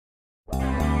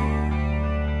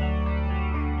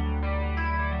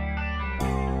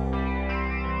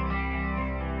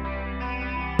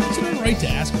right to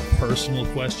ask a personal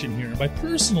question here. And by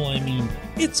personal, I mean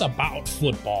it's about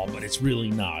football, but it's really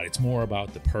not. It's more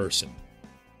about the person.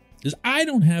 Because I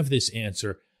don't have this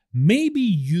answer. Maybe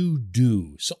you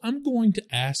do. So I'm going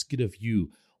to ask it of you.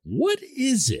 What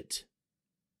is it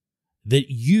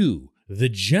that you, the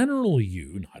general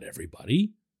you, not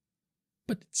everybody,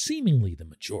 but seemingly the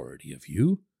majority of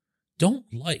you,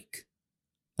 don't like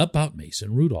about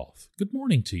Mason Rudolph? Good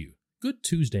morning to you. Good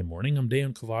Tuesday morning. I'm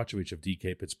Dan Kovacevic of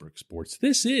DK Pittsburgh Sports.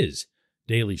 This is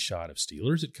Daily Shot of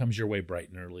Steelers. It comes your way bright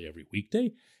and early every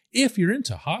weekday if you're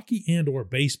into hockey and or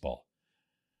baseball.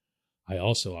 I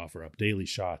also offer up daily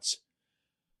shots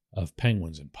of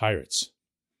Penguins and Pirates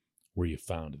where you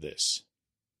found this.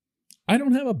 I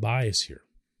don't have a bias here.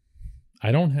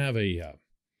 I don't have a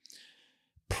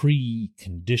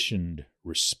preconditioned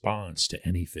response to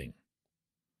anything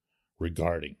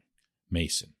regarding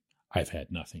Mason. I've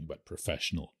had nothing but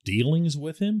professional dealings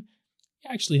with him. He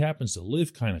actually happens to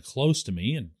live kind of close to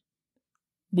me, and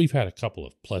we've had a couple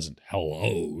of pleasant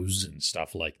hellos and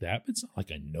stuff like that, but it's not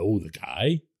like I know the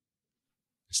guy.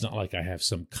 It's not like I have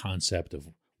some concept of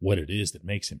what it is that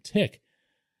makes him tick.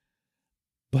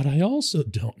 But I also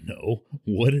don't know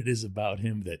what it is about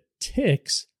him that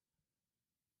ticks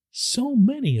so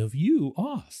many of you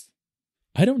off.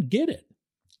 I don't get it.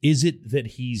 Is it that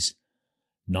he's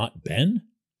not Ben?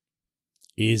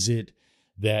 Is it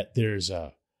that there's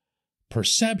a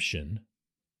perception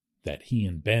that he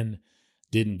and Ben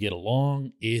didn't get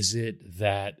along? Is it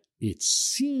that it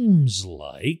seems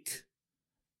like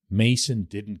Mason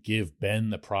didn't give Ben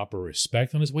the proper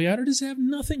respect on his way out? Or does it have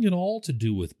nothing at all to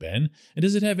do with Ben? And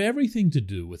does it have everything to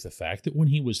do with the fact that when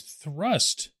he was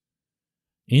thrust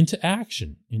into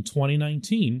action in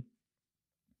 2019,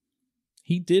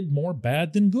 he did more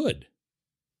bad than good?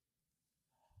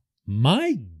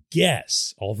 My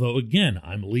guess, although again,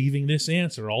 I'm leaving this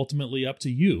answer ultimately up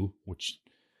to you, which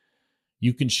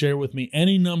you can share with me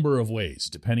any number of ways,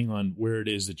 depending on where it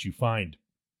is that you find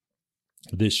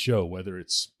this show, whether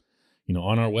it's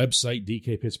on our website,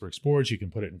 DK Pittsburgh Sports, you can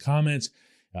put it in comments.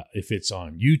 If it's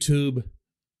on YouTube,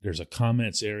 there's a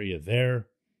comments area there.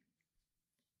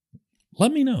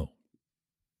 Let me know.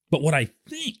 But what I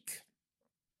think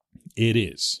it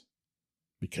is,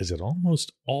 because it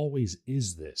almost always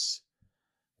is this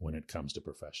when it comes to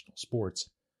professional sports,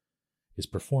 is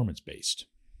performance-based.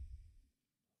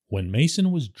 When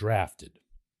Mason was drafted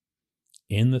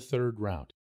in the third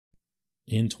round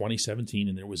in 2017,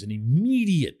 and there was an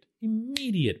immediate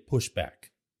pushback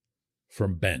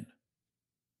from Ben.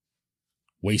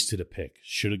 Wasted a pick.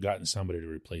 Should have gotten somebody to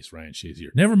replace Ryan Shazier.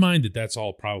 Never mind that that's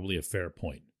all probably a fair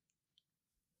point.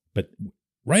 But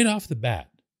right off the bat,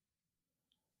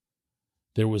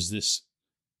 there was this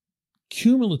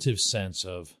cumulative sense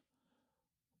of,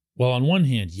 well, on one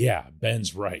hand, yeah,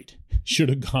 Ben's right. Should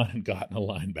have gone and gotten a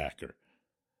linebacker.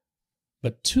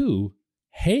 But two,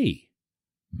 hey,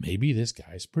 maybe this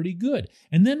guy's pretty good.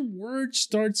 And then word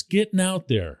starts getting out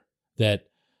there that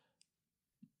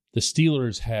the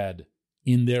Steelers had,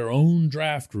 in their own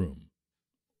draft room,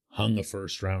 hung a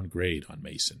first-round grade on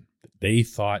Mason. They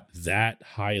thought that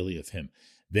highly of him.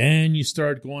 Then you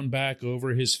start going back over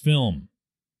his film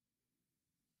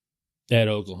at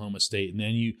Oklahoma State, and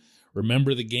then you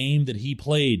remember the game that he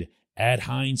played at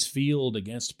Heinz Field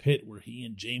against Pitt, where he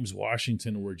and James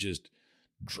Washington were just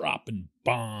dropping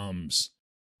bombs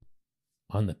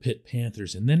on the Pitt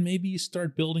Panthers. And then maybe you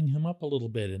start building him up a little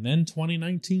bit. And then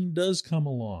 2019 does come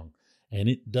along, and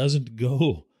it doesn't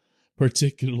go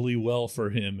particularly well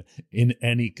for him in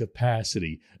any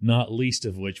capacity, not least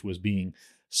of which was being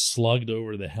slugged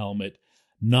over the helmet,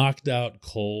 knocked out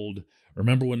cold.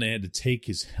 Remember when they had to take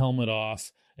his helmet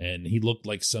off and he looked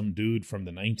like some dude from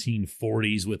the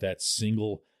 1940s with that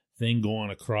single thing going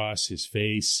across his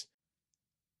face?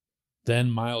 Then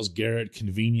Myles Garrett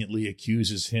conveniently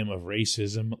accuses him of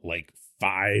racism like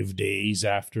 5 days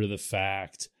after the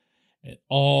fact. And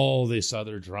all this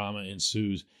other drama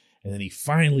ensues. And then he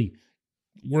finally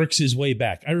works his way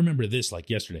back. I remember this like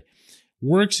yesterday.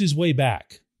 Works his way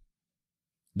back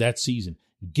that season.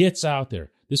 Gets out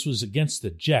there. This was against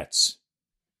the Jets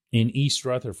in East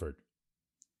Rutherford.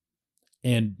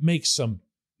 And makes some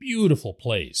beautiful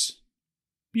plays.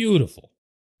 Beautiful.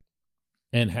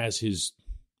 And has his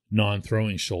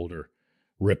non-throwing shoulder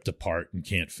ripped apart and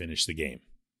can't finish the game.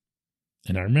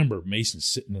 And I remember Mason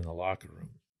sitting in the locker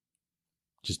room,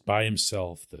 just by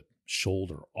himself, the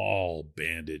shoulder all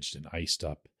bandaged and iced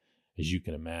up, as you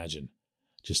can imagine,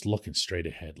 just looking straight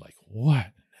ahead like, what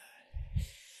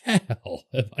in the hell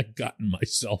have I gotten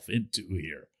myself into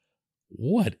here?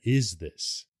 What is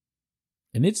this?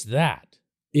 And it's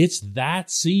that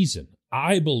season,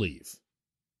 I believe,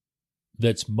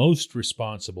 that's most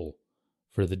responsible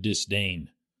for the disdain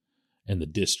and the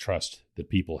distrust that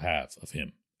people have of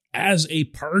him as a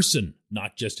person,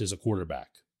 not just as a quarterback.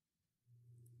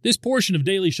 This portion of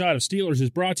Daily Shot of Steelers is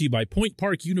brought to you by Point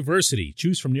Park University.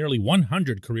 Choose from nearly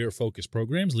 100 career-focused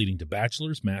programs leading to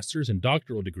bachelor's, master's, and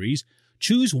doctoral degrees.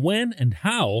 Choose when and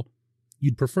how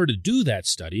you'd prefer to do that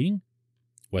studying,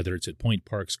 whether it's at Point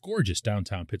Park's gorgeous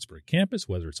downtown Pittsburgh campus,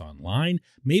 whether it's online,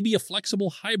 maybe a flexible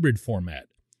hybrid format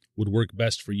would work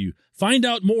best for you. Find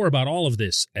out more about all of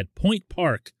this at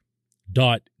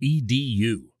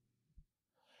pointpark.edu.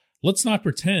 Let's not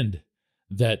pretend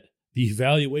that the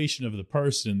evaluation of the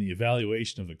person and the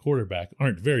evaluation of the quarterback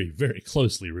aren't very, very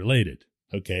closely related,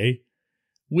 okay?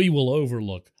 We will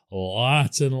overlook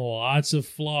lots and lots of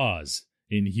flaws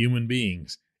in human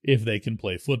beings if they can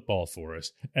play football for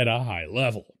us at a high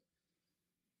level.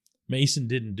 Mason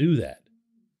didn't do that.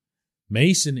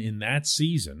 Mason, in that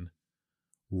season,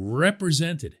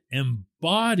 represented,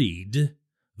 embodied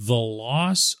the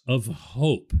loss of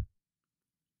hope.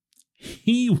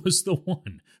 He was the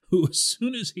one who, as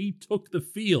soon as he took the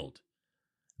field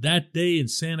that day in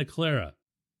Santa Clara,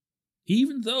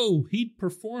 even though he'd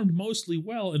performed mostly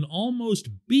well and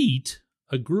almost beat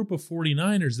a group of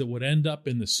 49ers that would end up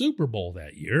in the Super Bowl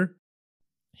that year,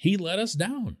 he let us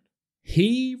down.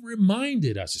 He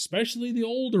reminded us, especially the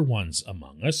older ones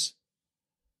among us,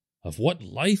 of what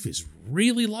life is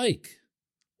really like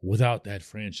without that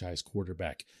franchise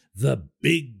quarterback. The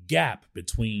big gap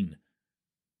between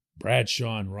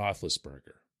Bradshaw and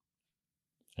Roethlisberger,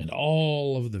 and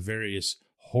all of the various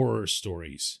horror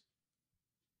stories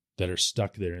that are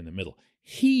stuck there in the middle.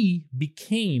 He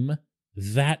became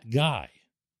that guy.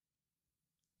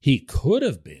 He could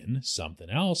have been something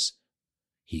else.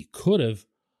 He could have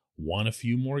won a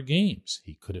few more games.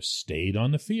 He could have stayed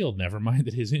on the field, never mind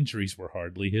that his injuries were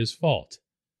hardly his fault.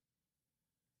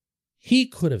 He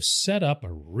could have set up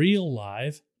a real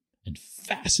live and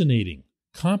fascinating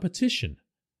competition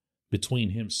between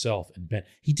himself and Ben.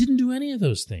 He didn't do any of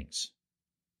those things.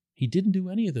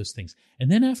 And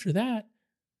then after that,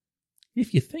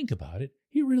 if you think about it,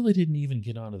 he really didn't even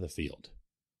get onto the field.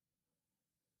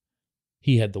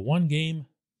 He had the one game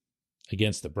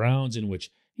against the Browns in which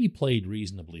he played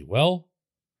reasonably well,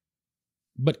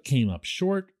 but came up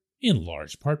short, in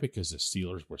large part because the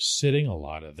Steelers were sitting a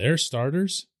lot of their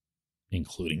starters,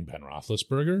 including Ben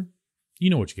Roethlisberger. You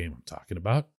know which game I'm talking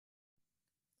about.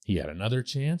 He had another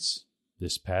chance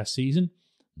this past season.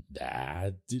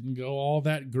 That didn't go all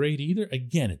that great either.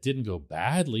 Again, it didn't go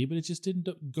badly, but it just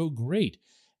didn't go great.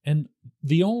 And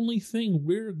the only thing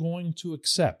we're going to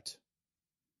accept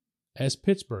as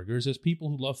Pittsburghers, as people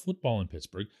who love football in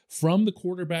Pittsburgh, from the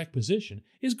quarterback position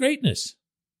is greatness.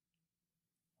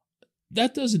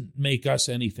 That doesn't make us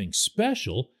anything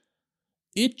special.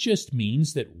 It just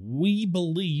means that we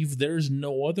believe there's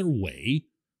no other way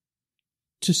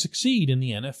to succeed in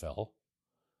the NFL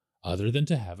other than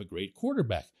to have a great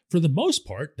quarterback. For the most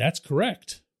part, that's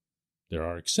correct. There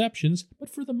are exceptions,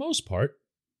 but for the most part,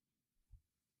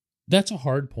 that's a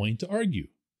hard point to argue.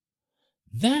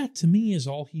 That, to me, is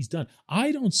all he's done.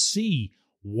 I don't see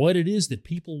what it is that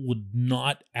people would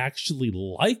not actually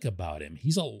like about him.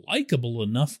 He's a likable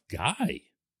enough guy.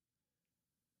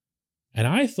 And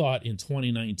I thought in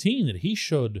 2019 that he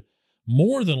showed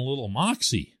more than a little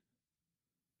moxie,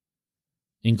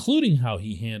 including how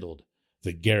he handled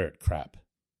the Garrett crap.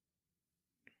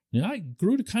 Now, I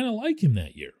grew to kind of like him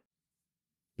that year.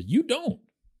 But you don't.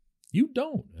 You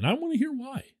don't. And I want to hear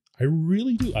why. I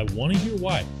really do. I want to hear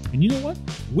why. And you know what?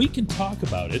 We can talk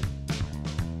about it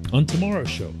on tomorrow's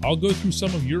show. I'll go through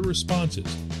some of your responses,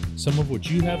 some of what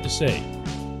you have to say,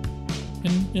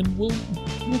 and we'll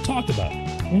talk about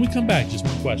it. When we come back, just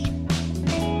one question.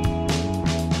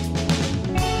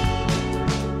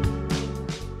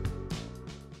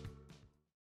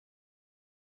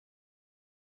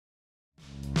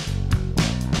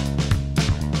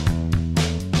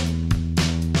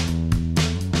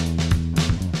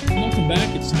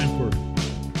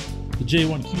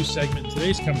 J1Q segment.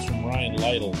 Today's comes from Ryan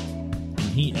Lytle, and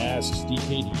he asks, DK,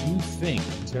 do you think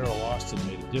Terrell Austin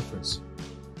made a difference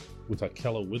with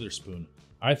Ahkello Witherspoon?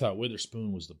 I thought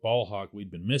Witherspoon was the ball hawk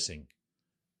we'd been missing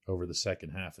over the second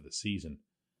half of the season.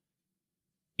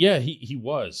 Yeah, he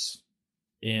was.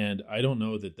 And I don't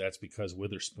know that that's because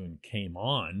Witherspoon came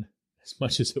on as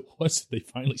much as it was that they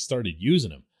finally started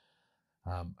using him.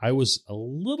 I was a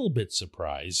little bit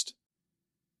surprised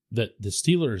that the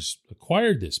Steelers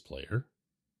acquired this player,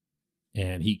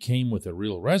 and he came with a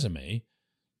real resume,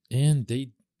 and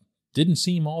they didn't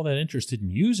seem all that interested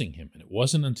in using him. And it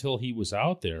wasn't until he was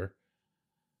out there,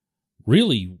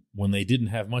 really, when they didn't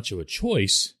have much of a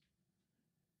choice,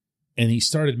 And he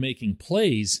started making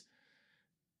plays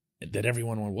that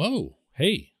everyone went, whoa,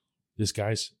 hey, this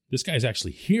guy's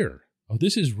actually here. Oh,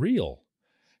 this is real.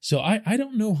 So I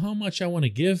don't know how much I want to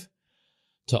give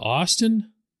to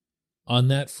Austin on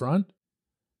that front,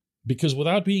 because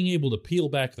without being able to peel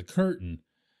back the curtain,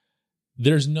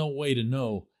 there's no way to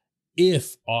know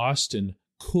if Austin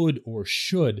could or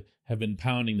should have been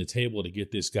pounding the table to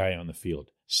get this guy on the field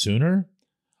sooner.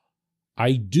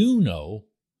 I do know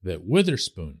that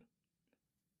Witherspoon,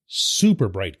 super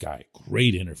bright guy,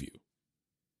 great interview,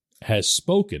 has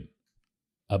spoken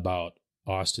about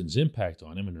Austin's impact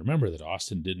on him. And remember that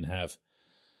Austin didn't have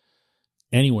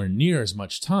anywhere near as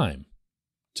much time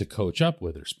to coach up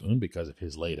Witherspoon because of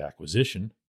his late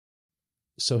acquisition.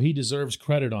 So he deserves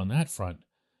credit on that front.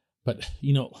 But,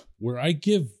 where I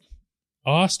give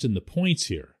Austin the points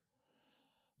here,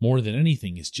 more than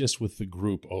anything, is just with the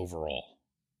group overall.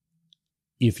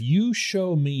 If you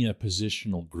show me a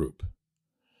positional group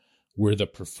where the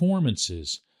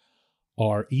performances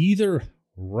are either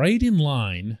right in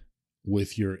line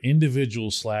with your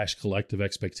individual/collective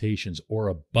expectations or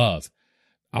above,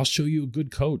 I'll show you a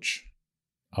good coach.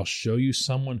 I'll show you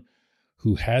someone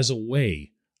who has a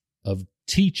way of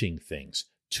teaching things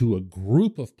to a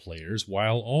group of players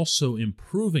while also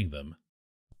improving them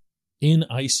in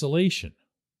isolation.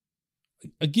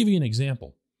 I'll give you an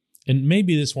example. And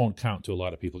maybe this won't count to a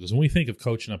lot of people, because when we think of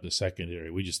coaching up the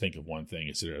secondary, we just think of one thing.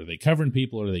 It's, are they covering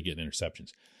people or are they getting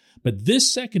interceptions? But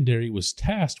this secondary was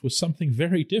tasked with something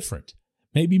very different,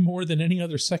 maybe more than any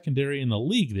other secondary in the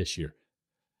league this year.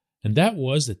 And that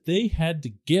was that they had to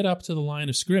get up to the line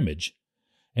of scrimmage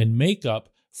and make up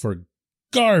for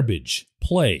garbage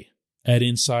play at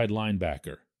inside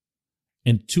linebacker.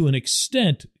 And to an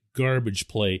extent, garbage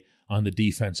play on the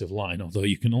defensive line, although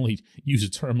you can only use a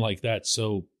term like that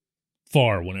so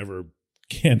far whenever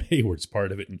Cam Hayward's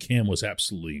part of it, and Cam was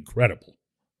absolutely incredible.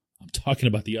 I'm talking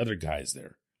about the other guys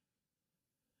there.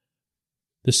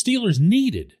 The Steelers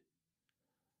needed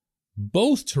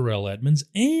both Terrell Edmunds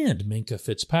and Minkah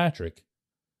Fitzpatrick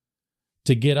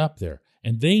to get up there,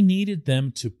 and they needed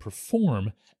them to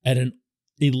perform at an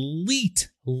elite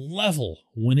level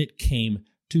when it came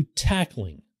to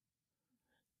tackling.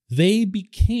 They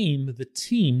became the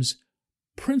team's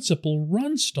principal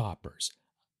run stoppers.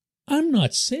 I'm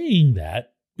not saying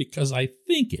that because I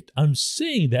think it. I'm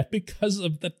saying that because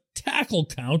of the tackle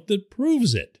count that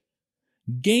proves it.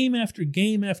 Game after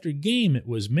game after game, it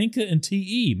was Minkah and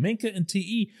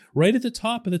TE right at the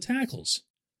top of the tackles.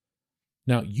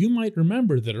 Now, you might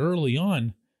remember that early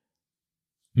on,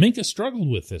 Minkah struggled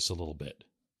with this a little bit.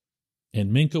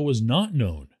 And Minkah was not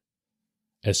known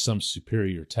as some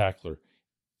superior tackler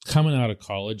coming out of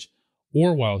college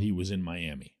or while he was in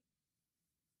Miami.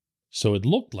 So it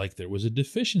looked like there was a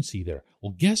deficiency there.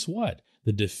 Well, guess what?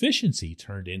 The deficiency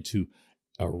turned into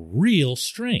a real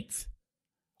strength.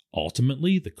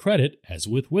 Ultimately, the credit, as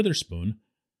with Witherspoon,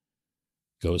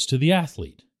 goes to the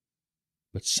athlete.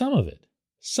 But some of it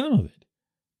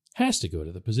has to go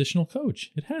to the positional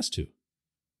coach. It has to.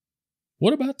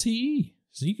 What about TE?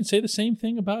 So you can say the same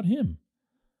thing about him.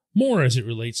 More as it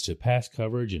relates to pass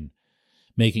coverage and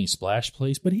making splash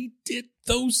plays, but he did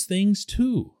those things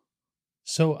too.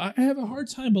 So I have a hard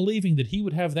time believing that he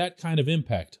would have that kind of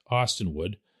impact, Austin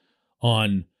would,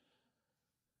 on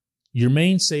your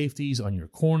main safeties, on your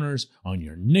corners, on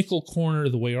your nickel corner,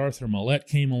 the way Arthur Millette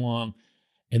came along,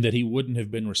 and that he wouldn't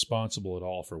have been responsible at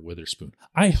all for Witherspoon.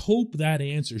 I hope that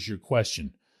answers your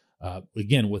question.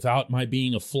 Again, without my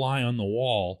being a fly on the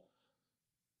wall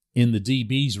in the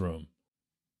DB's room,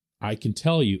 I can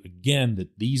tell you again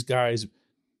that these guys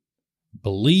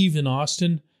believe in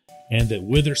Austin and that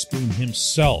Witherspoon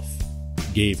himself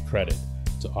gave credit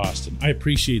to Austin. I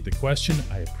appreciate the question.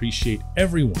 I appreciate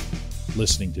everyone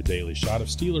listening to Daily Shot of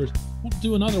Steelers. We'll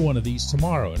do another one of these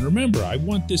tomorrow. And remember, I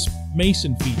want this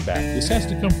Mason feedback. This has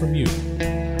to come from you.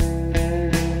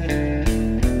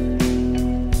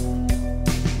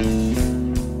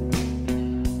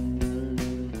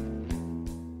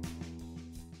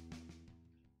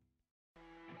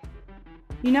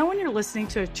 You know when you're listening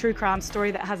to a true crime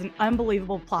story that has an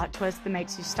unbelievable plot twist that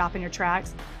makes you stop in your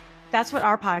tracks? That's what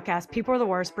our podcast, People Are the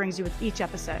Worst, brings you with each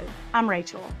episode. I'm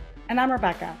Rachel. And I'm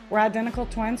Rebecca. We're identical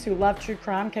twins who love true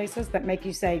crime cases that make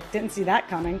you say, didn't see that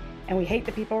coming, and we hate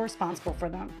the people responsible for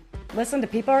them. Listen to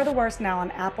People Are the Worst now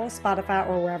on Apple, Spotify,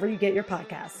 or wherever you get your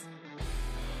podcasts.